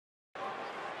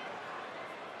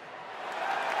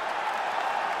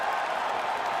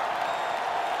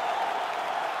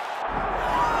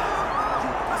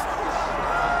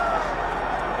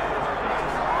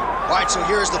right, so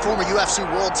here's the former UFC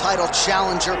World Title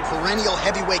challenger, perennial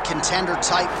heavyweight contender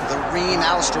type, the Reem,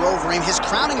 Alistair Overeem. His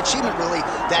crowning achievement, really,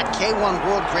 that K1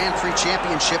 World Grand Prix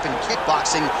Championship in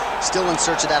kickboxing, still in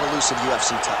search of that elusive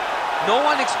UFC title. No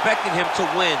one expected him to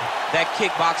win that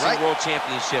kickboxing world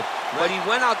championship, but he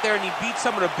went out there and he beat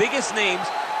some of the biggest names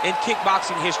in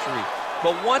kickboxing history.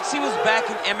 But once he was back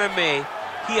in MMA,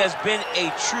 he has been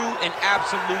a true and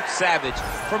absolute savage.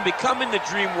 From becoming the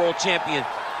Dream World Champion,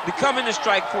 becoming the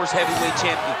Strikeforce Heavyweight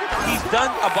Champion, he's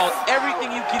done about everything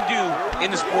you can do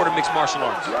in the sport of mixed martial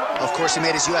arts. Of course, he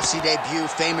made his UFC debut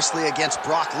famously against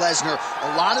Brock Lesnar.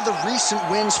 A lot of the recent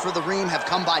wins for the Reem have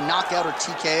come by knockout or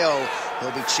TKO.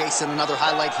 He'll be chasing another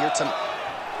highlight here tonight.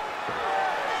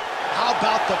 How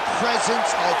about the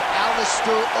presence of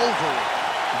Alistair Overeem,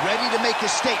 ready to make a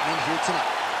statement here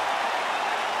tonight?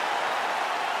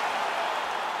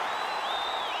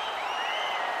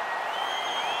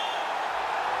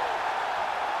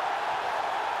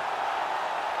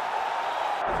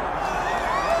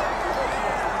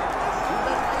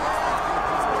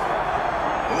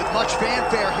 Much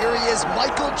fanfare, here he is,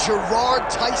 Michael Gerard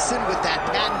Tyson with that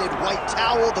patented white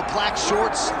towel, the black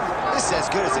shorts. This is as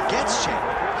good as it gets, champ.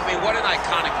 I mean, what an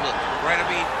iconic look, right? I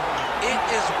mean, it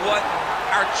is what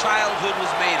our childhood was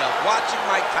made of. Watching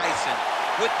Mike Tyson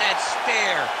with that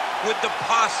stare, with the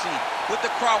posse, with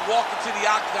the crowd walking to the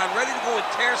octagon, ready to go and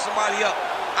tear somebody up.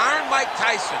 Iron Mike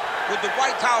Tyson with the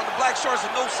white towel, the black shorts,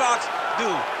 and no socks. Dude,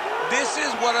 this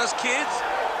is what us kids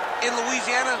in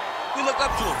Louisiana, we looked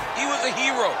up to him. He was a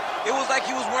hero. It was like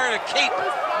he was wearing a cape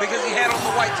because he had on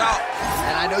the white towel.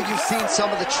 And I know you've seen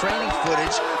some of the training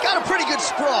footage. Got a pretty good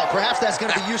sprawl. Perhaps that's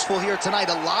going to be useful here tonight.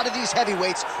 A lot of these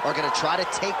heavyweights are going to try to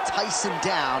take Tyson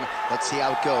down. Let's see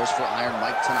how it goes for Iron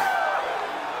Mike tonight.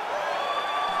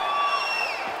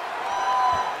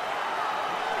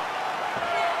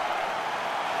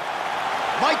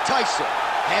 Mike Tyson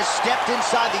has stepped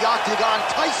inside the octagon.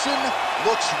 Tyson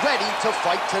looks ready to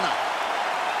fight tonight.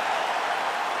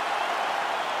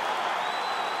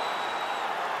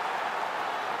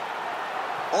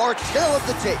 Our tale of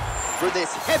the tape for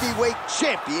this heavyweight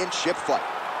championship fight.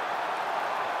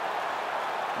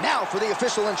 Now for the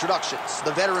official introductions,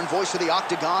 the veteran voice of the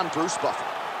octagon, Bruce Buffer.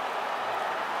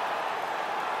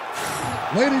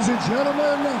 Ladies and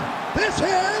gentlemen, this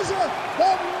is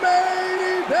the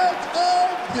main event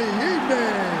of the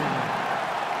evening.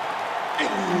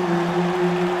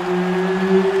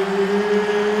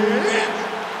 It's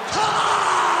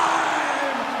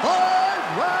time!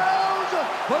 5 rounds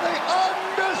for the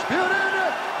undisputed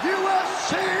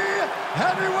UFC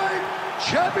Heavyweight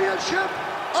Championship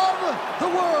of the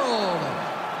world.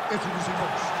 Introducing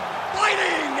first,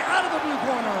 fighting out of the blue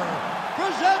corner,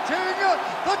 presenting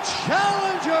the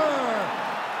challenger,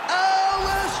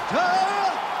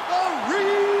 Alistair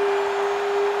Overeem.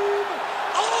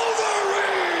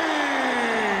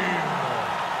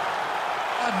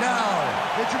 And now,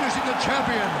 introducing the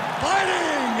champion,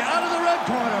 fighting out of the red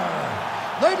corner.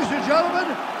 Ladies and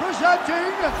gentlemen,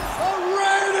 presenting the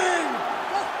reigning,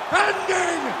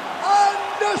 defending,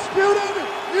 undisputed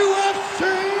UFC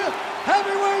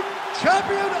Heavyweight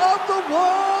Champion of the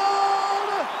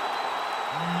world,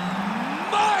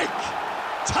 Mike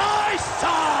Tyson!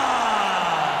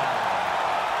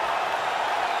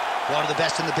 One of the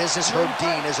best in the business, Herb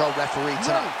Dean, is our referee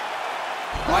tonight.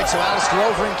 All right, so Alistair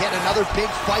Overeem getting another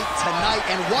big fight tonight,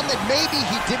 and one that maybe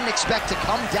he didn't expect to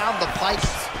come down the pike.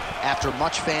 After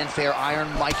much fanfare,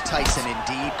 Iron Mike Tyson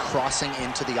indeed crossing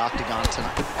into the octagon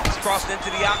tonight. He's crossed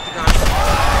into the octagon.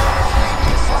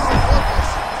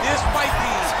 This might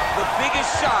be the biggest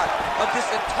shot of this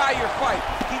entire fight.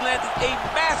 He landed a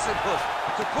massive hook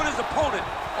to put his opponent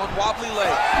on wobbly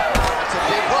legs. That's a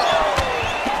big hook.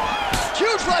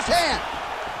 Huge left hand.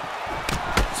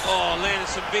 Oh, landed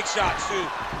some big shots, too.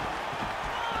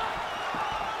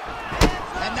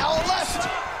 And now a left.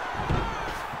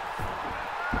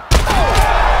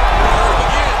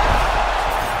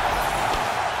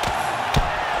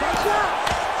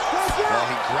 Well,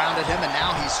 he grounded him, and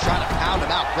now he's trying to pound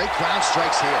him out. Great ground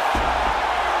strikes here.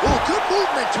 Ooh, good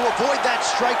movement to avoid that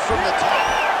strike from the top.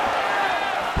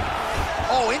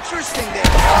 Oh, interesting there.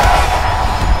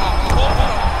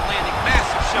 Landing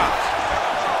massive shots.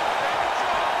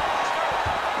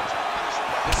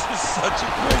 This is such a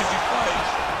crazy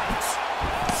fight.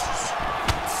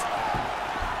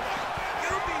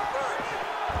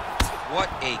 What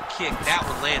a kick that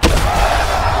one landed.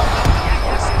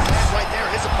 Right there,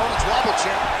 his opponent's wobble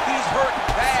chair. He's hurt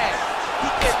bad. He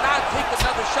cannot take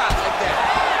another shot like that.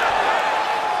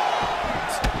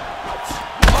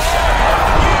 Oh,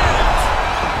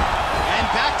 and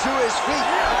back to his feet.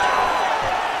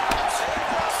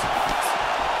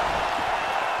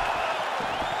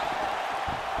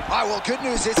 All right, well, good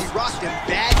news is he rocked him.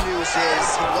 Bad news is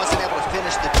he wasn't able to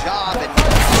finish the job. And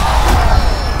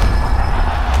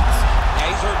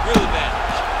yeah, he's hurt really bad.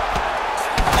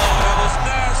 Oh, that was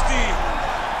nasty.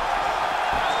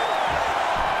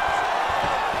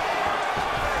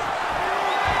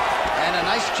 And a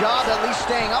nice job at least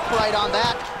staying upright on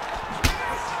that.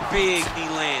 Big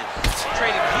knee lands.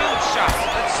 Trading huge shots.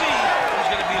 Let's see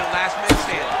who's going to be the last man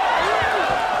standing.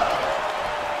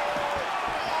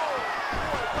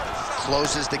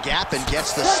 Closes the gap and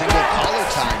gets the single collar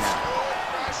tie now.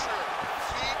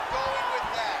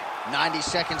 90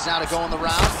 seconds now to go in the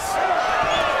round.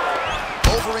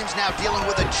 Overeem's now dealing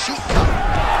with a cheek cut.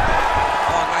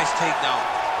 Oh, nice takedown.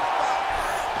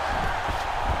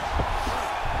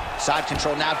 Side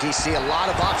control now, DC. A lot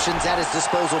of options at his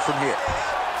disposal from here.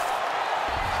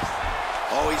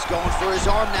 Oh, he's going for his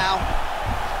arm now.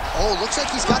 Oh, looks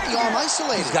like he's got the arm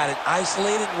isolated. He's got it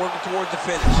isolated, working towards the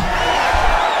finish.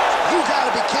 You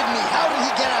gotta be kidding me. How did he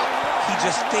get out? He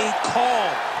just stayed calm.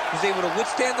 He was able to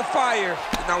withstand the fire,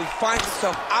 and now he finds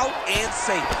himself out and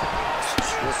safe.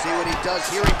 We'll see what he does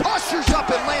here. He postures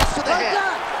up and lands to the head.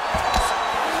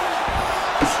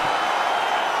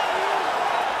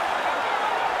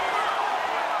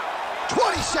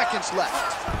 20 seconds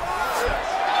left.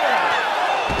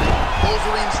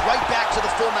 Overeem's right back to the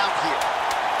full mount here.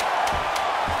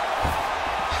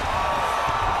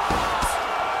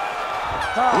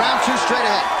 Round 2 straight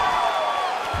ahead.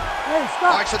 Hey, stop.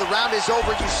 All right, so the round is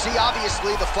over. You see,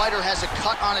 obviously, the fighter has a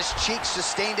cut on his cheek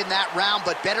sustained in that round,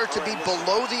 but better to be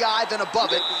below the eye than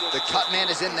above it. The cut man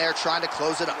is in there trying to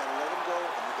close it up. You gotta let him go, and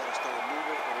you gotta start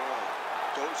moving around.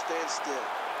 Don't stand still.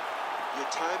 Your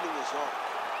timing is off.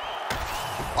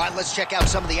 All right, let's check out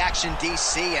some of the action,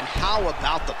 DC, and how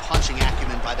about the punching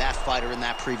acumen by that fighter in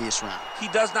that previous round? He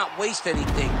does not waste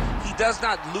anything. He does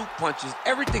not loop punches.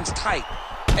 Everything's tight.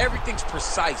 Everything's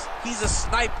precise. He's a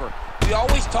sniper. We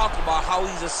always talk about how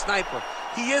he's a sniper.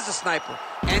 He is a sniper,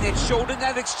 and it showed in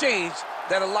that exchange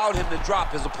that allowed him to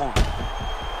drop his opponent.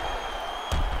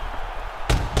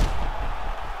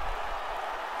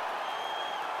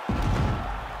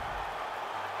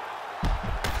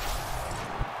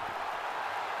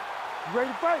 You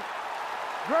ready to fight?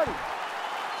 Ready.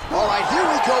 All right, here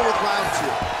we go with round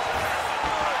 2.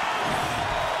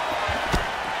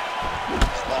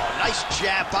 Oh, nice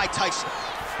jab by Tyson.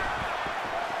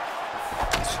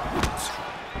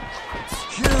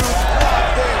 Huge block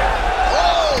there.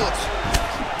 Oh!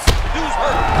 Dude's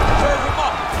hurt. Serve him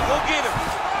up. Go get him.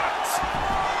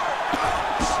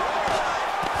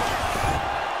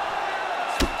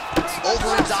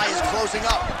 Overeem's eye is closing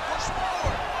up.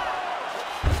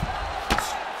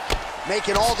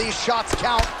 Making all these shots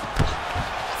count.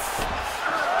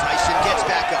 Tyson gets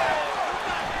back up.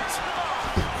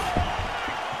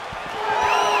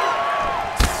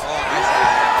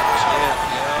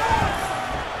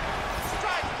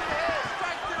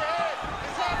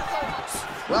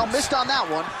 Well, missed on that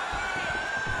one.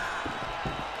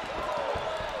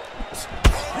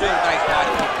 Really nice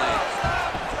body kick lands.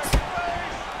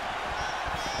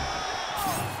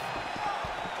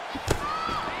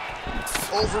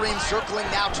 Overeem circling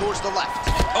now towards the left.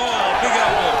 Oh, big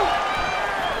elbow.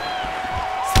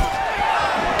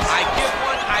 I give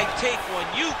one, I take one.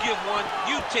 You give one,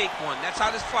 you take one. That's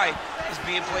how this fight is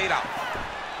being played out.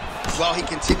 Well, he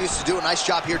continues to do a nice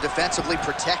job here defensively,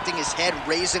 protecting his head,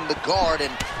 raising the guard,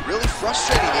 and really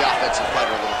frustrating the offensive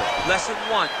fighter a little bit. Lesson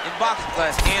 1 in boxing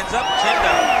class: hands up, chin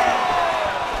down.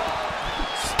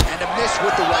 And a miss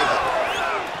with the right hook.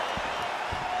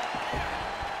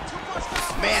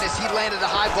 Man, as he landed a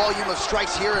high volume of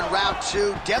strikes here in round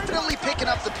 2, definitely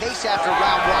picking up the pace after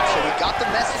round 1. So he got the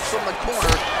message from the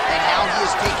corner, and now he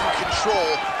is taking control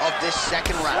of this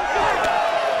second round.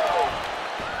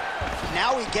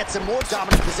 Now he gets a more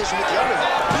dominant position with the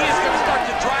underhook. He is going to start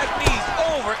to drive knees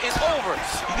over and over.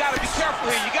 You got to be careful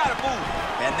here. You got to move.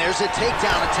 And there's a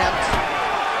takedown attempt.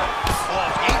 Oh,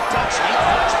 8 Dutch, 8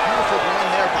 hooks. Beautiful one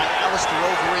there by Alistair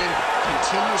Overeem.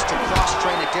 Continues to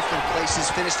cross-train at different places.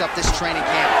 Finished up this training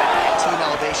camp at Team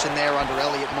Elevation there under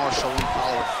Elliot Marshall and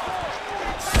follower.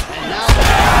 And now,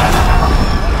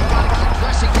 you got to keep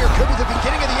pressing here. Could be the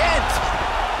beginning of the end.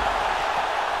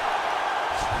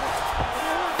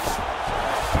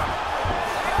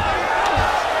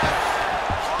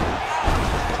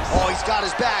 Oh, he's got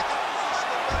his back.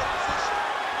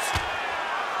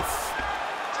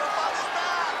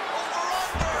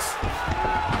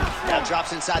 Now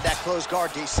drops inside that closed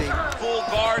guard, DC. Full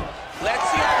guard. Let's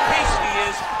see how patient he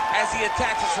is as he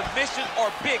attacks a submission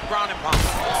or big ground and pound.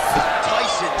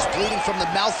 Tyson's bleeding from the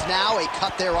mouth now. A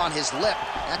cut there on his lip.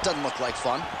 That doesn't look like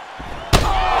fun.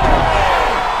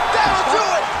 That'll do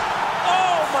it!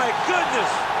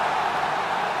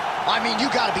 I mean,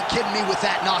 you gotta be kidding me with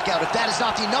that knockout. If that is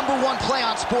not the #1 play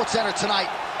on SportsCenter tonight,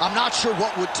 I'm not sure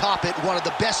what would top it. One of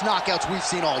the best knockouts we've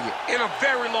seen all year. In a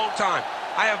very long time.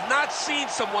 I have not seen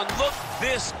someone look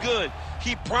this good.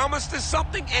 He promised us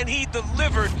something, and he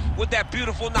delivered with that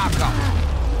beautiful knockout.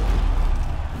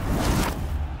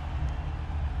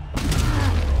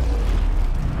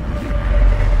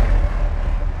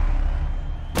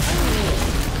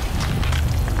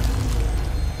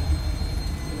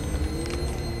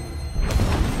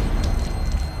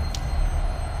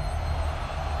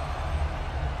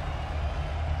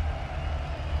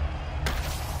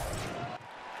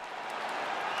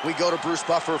 We go to Bruce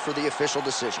Buffer for the official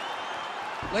decision.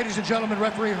 Ladies and gentlemen,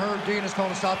 referee Herb Dean has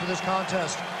called a stop to this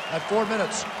contest at 4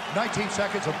 minutes, 19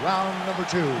 seconds of round number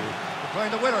 2.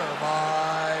 Declaring the winner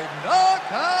by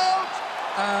knockout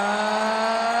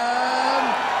and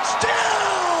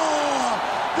still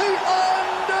the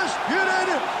undisputed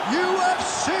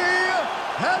UFC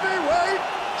heavyweight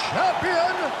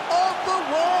champion of the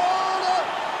world,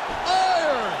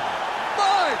 Iron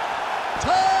Mike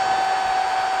Tyson.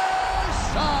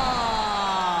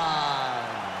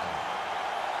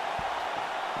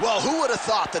 Well, who would have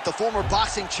thought that the former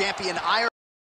boxing champion Iron